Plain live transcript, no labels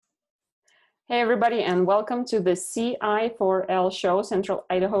Hey everybody, and welcome to the CI4L show, Central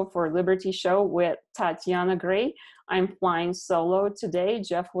Idaho for Liberty show with Tatiana Gray. I'm flying solo today.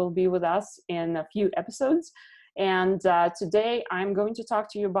 Jeff will be with us in a few episodes. And today I'm going to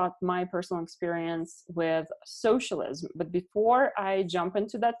talk to you about my personal experience with socialism. But before I jump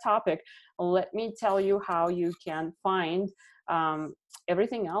into that topic, let me tell you how you can find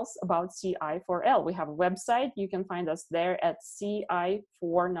everything else about CI4L. We have a website. You can find us there at ci4l.org.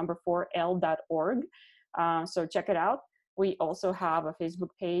 So check it out. We also have a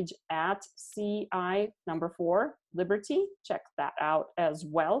Facebook page at CI4 Liberty. Check that out as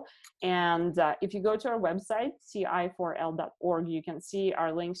well. And if you go to our website, ci4l.org, you can see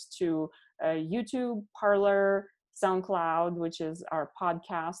our links to YouTube, Parler, SoundCloud, which is our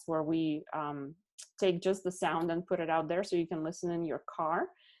podcast where we take just the sound and put it out there so you can listen in your car.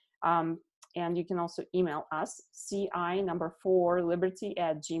 And you can also email us,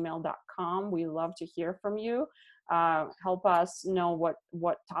 ci4liberty@gmail.com. We love to hear from you. Help us know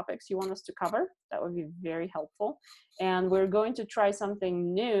what topics you want us to cover. That would be very helpful. And we're going to try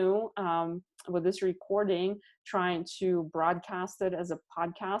something new with this recording, trying to broadcast it as a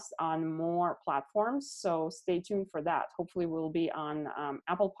podcast on more platforms. So stay tuned for that. Hopefully we'll be on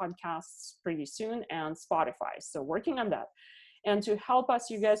Apple Podcasts pretty soon and Spotify. So working on that. And to help us,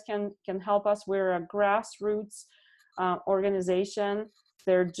 you guys can help us. We're a grassroots organization.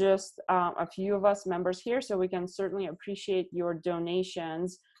 There are just a few of us members here, so we can certainly appreciate your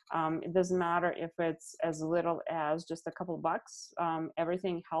donations. It doesn't matter if it's as little as just a couple bucks.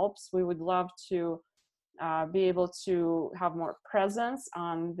 Everything helps. We would love to be able to have more presence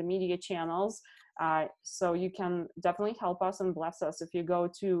on the media channels. So you can definitely help us and bless us. If you go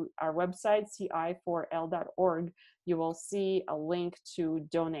to our website, ci4l.org, you will see a link to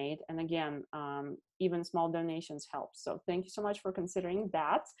donate. And again, even small donations help. So thank you so much for considering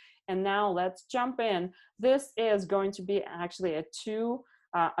that. And now let's jump in. This is going to be actually a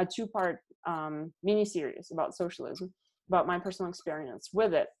two-part mini-series about socialism, about my personal experience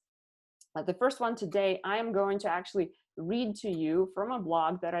with it. The first one today, I am going to actually read to you from a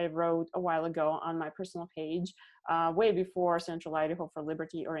blog that I wrote a while ago on my personal page, way before Central Idaho for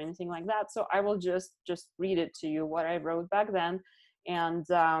Liberty or anything like that. So I will just read it to you, what I wrote back then. And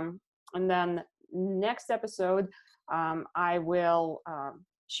then next episode, I will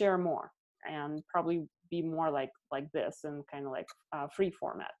share more and probably be more like this and kind of like free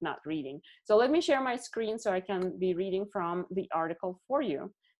format, not reading. So let me share my screen so I can be reading from the article for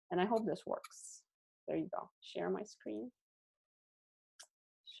you. And I hope this works. There you go. Share my screen.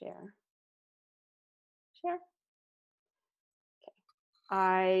 Share. Share. Okay.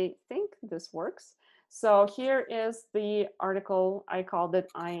 I think this works. So here is the article. I called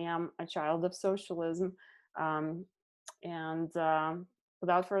it, "I Am a Child of Socialism."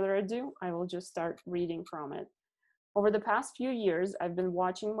 Without further ado, I will just start reading from it. Over the past few years, I've been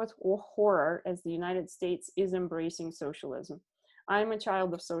watching with horror as the United States is embracing socialism. I am a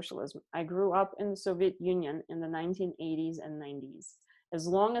child of socialism. I grew up in the Soviet Union in the 1980s and 90s. As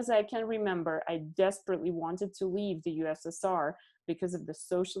long as I can remember, I desperately wanted to leave the USSR because of the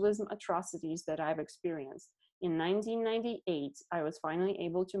socialism atrocities that I've experienced. In 1998, I was finally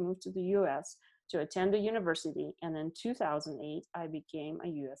able to move to the US to attend a university, and in 2008, I became a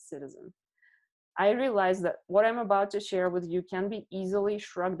US citizen. I realize that what I'm about to share with you can be easily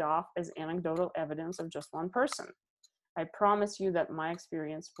shrugged off as anecdotal evidence of just one person. I promise you that my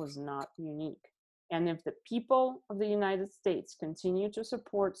experience was not unique. And if the people of the United States continue to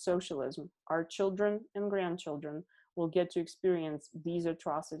support socialism, our children and grandchildren will get to experience these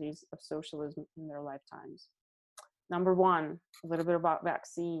atrocities of socialism in their lifetimes. Number one, a little bit about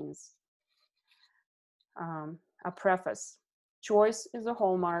vaccines. A preface. Choice is a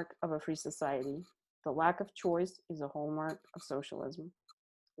hallmark of a free society. The lack of choice is a hallmark of socialism.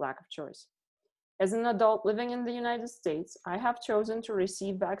 Lack of choice. As an adult living in the United States, I have chosen to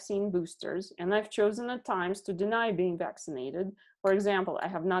receive vaccine boosters, and I've chosen at times to deny being vaccinated. For example, I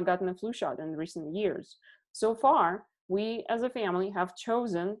have not gotten a flu shot in recent years. So far, we as a family have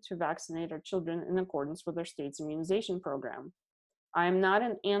chosen to vaccinate our children in accordance with our state's immunization program. I am not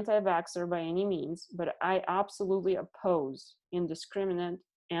an anti-vaxxer by any means, but I absolutely oppose indiscriminate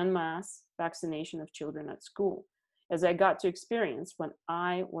en masse vaccination of children at school, as I got to experience when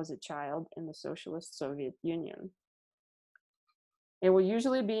I was a child in the socialist Soviet Union. It will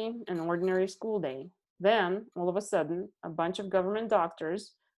usually be an ordinary school day. Then, all of a sudden, a bunch of government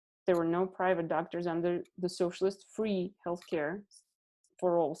doctors, there were no private doctors under the socialist free healthcare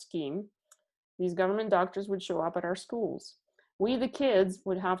for all scheme, these government doctors would show up at our schools. We, the kids,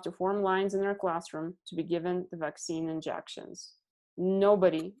 would have to form lines in our classroom to be given the vaccine injections.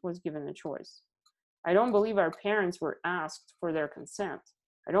 Nobody was given a choice. I don't believe our parents were asked for their consent.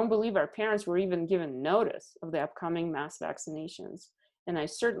 I don't believe our parents were even given notice of the upcoming mass vaccinations. And I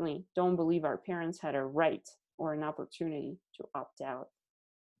certainly don't believe our parents had a right or an opportunity to opt out.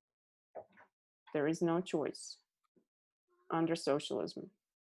 There is no choice under socialism.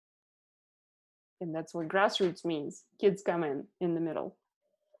 And that's what grassroots means. Kids come in the middle.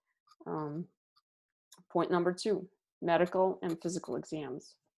 Point number 2, medical and physical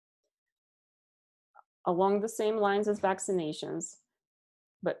exams. Along the same lines as vaccinations,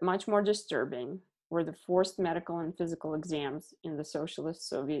 but much more disturbing, were the forced medical and physical exams in the socialist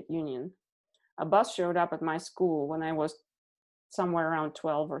Soviet Union. A bus showed up at my school when I was somewhere around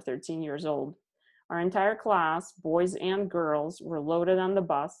 12 or 13 years old. Our entire class, boys and girls, were loaded on the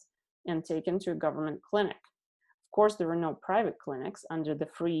bus and taken to a government clinic. Of course, there were no private clinics under the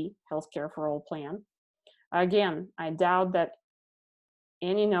free healthcare for all plan. Again, I doubt that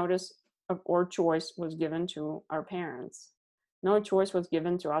any notice or choice was given to our parents. No choice was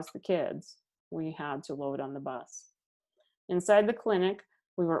given to us, the kids. We had to load on the bus. Inside the clinic,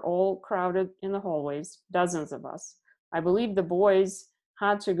 we were all crowded in the hallways, dozens of us. I believe the boys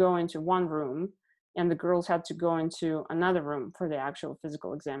had to go into one room and the girls had to go into another room for the actual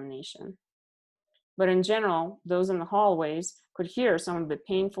physical examination. But in general, those in the hallways could hear some of the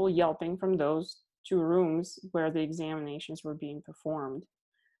painful yelping from those 2 rooms where the examinations were being performed.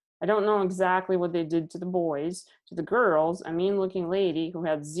 I don't know exactly what they did to the boys. To the girls, a mean-looking lady who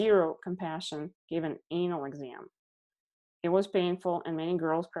had zero compassion gave an anal exam. It was painful, and many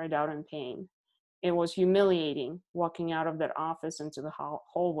girls cried out in pain. It was humiliating walking out of that office into the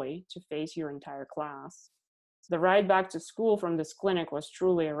hallway to face your entire class. The ride back to school from this clinic was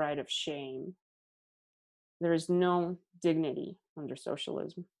truly a ride of shame. There is no dignity under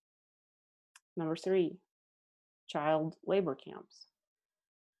socialism. Number 3, child labor camps.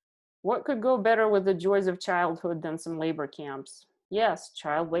 What could go better with the joys of childhood than some labor camps? Yes,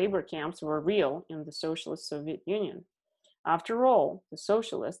 child labor camps were real in the socialist Soviet Union. After all, the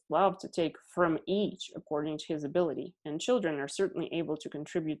socialists love to take from each according to his ability, and children are certainly able to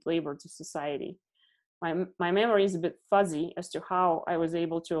contribute labor to society. My memory is a bit fuzzy as to how I was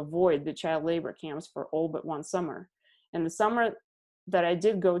able to avoid the child labor camps for all but one summer. And the summer that I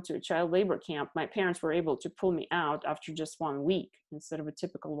did go to a child labor camp, my parents were able to pull me out after just 1 week instead of a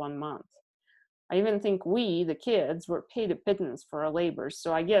typical 1 month. I even think we, the kids, were paid a pittance for our labors,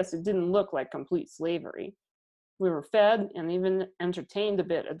 so I guess it didn't look like complete slavery. We were fed and even entertained a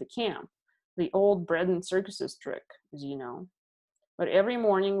bit at the camp, the old bread and circuses trick, as you know. But every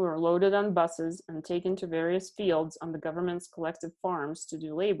morning we were loaded on buses and taken to various fields on the government's collective farms to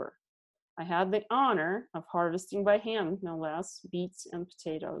do labor. I had the honor of harvesting by hand, no less, beets and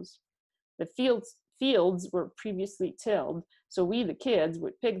potatoes. The fields were previously tilled, so we, the kids,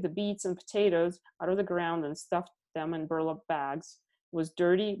 would pick the beets and potatoes out of the ground and stuff them in burlap bags. It was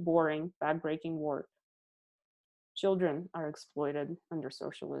dirty, boring, bag-breaking work. Children are exploited under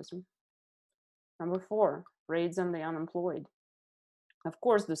socialism. Number 4, raids on the unemployed. Of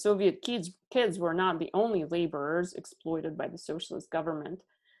course, the Soviet kids were not the only laborers exploited by the socialist government.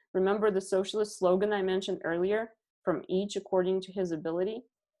 Remember the socialist slogan I mentioned earlier, from each according to his ability?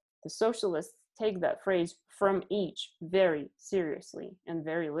 The socialists take that phrase, from each, very seriously and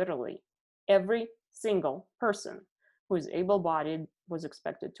very literally. Every single person who is able-bodied was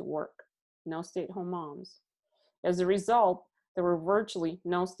expected to work. No stay-at-home moms. As a result, there were virtually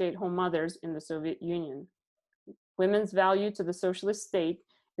no stay-at-home mothers in the Soviet Union. Women's value to the socialist state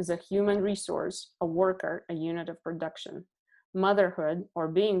is a human resource, a worker, a unit of production. Motherhood, or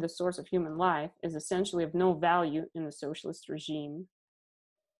being the source of human life, is essentially of no value in the socialist regime.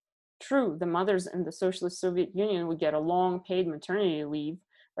 True, the mothers in the socialist Soviet Union would get a long paid maternity leave,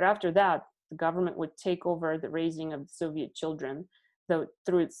 but after that, the government would take over the raising of the Soviet children, though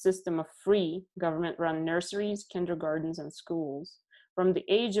through its system of free government-run nurseries, kindergartens, and schools. From the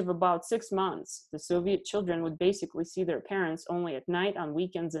age of about 6 months, the Soviet children would basically see their parents only at night, on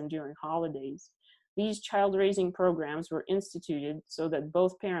weekends, and during holidays. These child-raising programs were instituted so that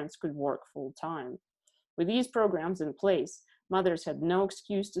both parents could work full-time. With these programs in place, mothers had no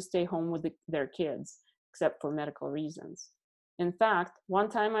excuse to stay home with their kids, except for medical reasons. In fact, one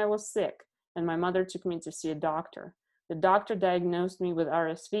time I was sick, and my mother took me to see a doctor. The doctor diagnosed me with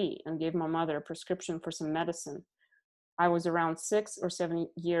RSV and gave my mother a prescription for some medicine. I was around 6 or 7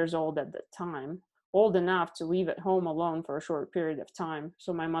 years old at the time, old enough to leave at home alone for a short period of time,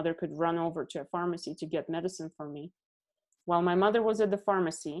 so my mother could run over to a pharmacy to get medicine for me. While my mother was at the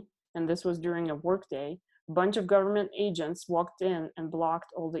pharmacy, and this was during a workday, a bunch of government agents walked in and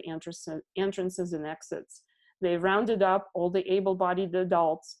blocked all the entrances and exits. They rounded up all the able-bodied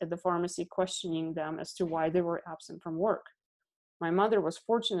adults at the pharmacy, questioning them as to why they were absent from work. My mother was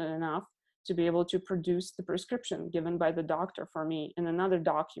fortunate enough to be able to produce the prescription given by the doctor for me in another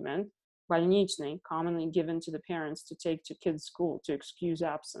document, больничный, commonly given to the parents to take to kids' school to excuse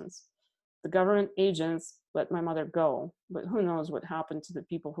absence. The government agents let my mother go, but who knows what happened to the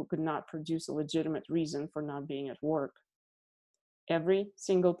people who could not produce a legitimate reason for not being at work. Every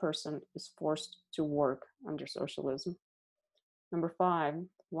single person is forced to work under socialism. Number 5,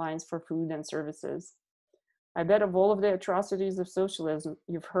 lines for food and services. I bet of all of the atrocities of socialism,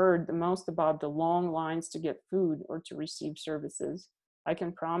 you've heard the most about the long lines to get food or to receive services. I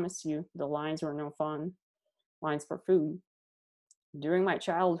can promise you the lines were no fun. Lines for food. During my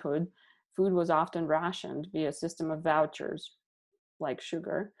childhood, food was often rationed via a system of vouchers, like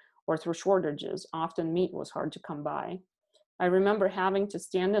sugar, or through shortages. Often meat was hard to come by. I remember having to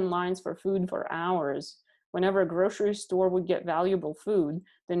stand in lines for food for hours. Whenever a grocery store would get valuable food,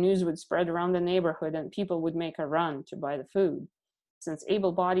 the news would spread around the neighborhood and people would make a run to buy the food. Since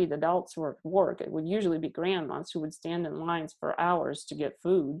able-bodied adults were at work, it would usually be grandmas who would stand in lines for hours to get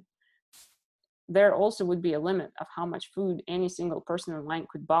food. There also would be a limit of how much food any single person in line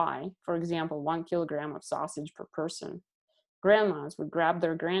could buy. For example, 1 kilogram of sausage per person. Grandmas would grab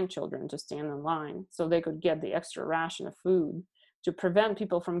their grandchildren to stand in line so they could get the extra ration of food. To prevent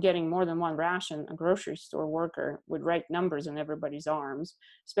people from getting more than one ration, a grocery store worker would write numbers on everybody's arms,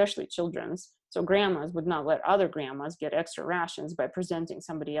 especially children's, so grandmas would not let other grandmas get extra rations by presenting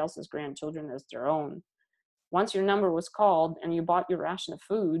somebody else's grandchildren as their own. Once your number was called and you bought your ration of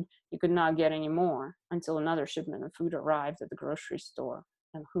food, you could not get any more until another shipment of food arrived at the grocery store,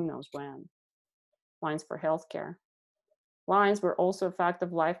 and who knows when. Lines for healthcare. Lines were also a fact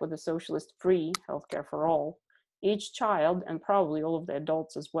of life with a socialist free healthcare for all. Each child, and probably all of the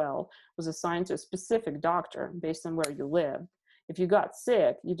adults as well, was assigned to a specific doctor based on where you lived. If you got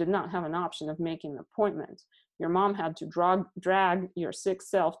sick, you did not have an option of making an appointment. Your mom had to drag your sick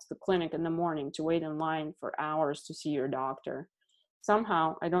self to the clinic in the morning to wait in line for hours to see your doctor.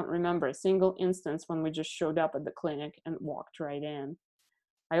 Somehow, I don't remember a single instance when we just showed up at the clinic and walked right in.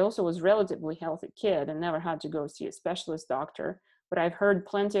 I also was a relatively healthy kid and never had to go see a specialist doctor, but I've heard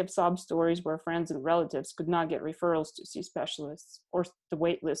plenty of sob stories where friends and relatives could not get referrals to see specialists, or the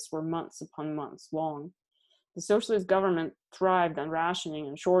wait lists were months upon months long. The socialist government thrived on rationing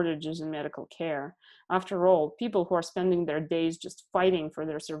and shortages in medical care. After all, people who are spending their days just fighting for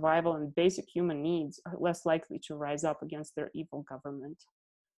their survival and basic human needs are less likely to rise up against their evil government.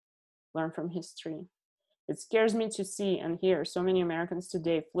 Learn from history. It scares me to see and hear so many Americans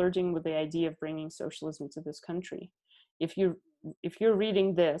today flirting with the idea of bringing socialism to this country. If you're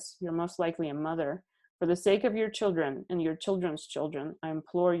reading this, you're most likely a mother. For the sake of your children and your children's children, I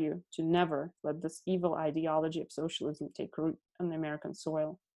implore you to never let this evil ideology of socialism take root on the American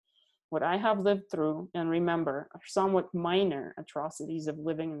soil. What I have lived through and remember are somewhat minor atrocities of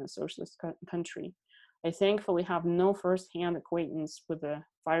living in a socialist country. I thankfully have no first-hand acquaintance with the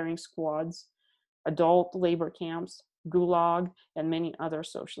firing squads, adult labor camps, gulag, and many other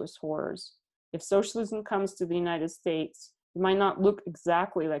socialist horrors. If socialism comes to the United States, it might not look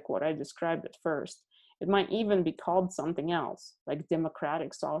exactly like what I described at first. It might even be called something else, like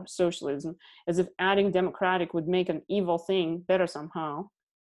democratic socialism, as if adding democratic would make an evil thing better somehow.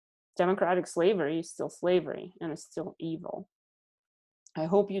 Democratic slavery is still slavery and is still evil. I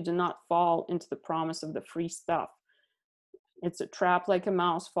hope you do not fall into the promise of the free stuff. It's a trap like a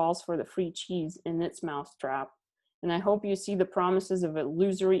mouse falls for the free cheese in its mousetrap. And I hope you see the promises of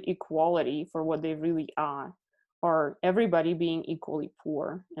illusory equality for what they really are everybody being equally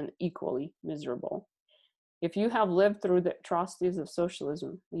poor and equally miserable. If you have lived through the atrocities of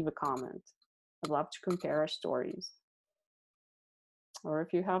socialism, leave a comment. I'd love to compare our stories. Or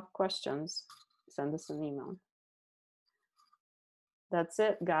if you have questions, send us an email. That's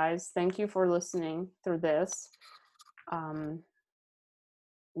it, guys. Thank you for listening through this.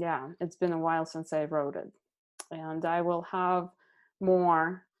 Yeah, it's been a while since I wrote it. And I will have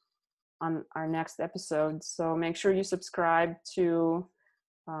more on our next episode. So make sure you subscribe to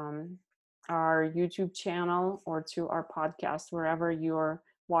our YouTube channel or to our podcast, wherever you're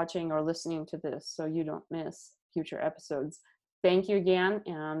watching or listening to this, so you don't miss future episodes. Thank you again,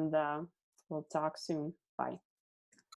 and we'll talk soon. Bye.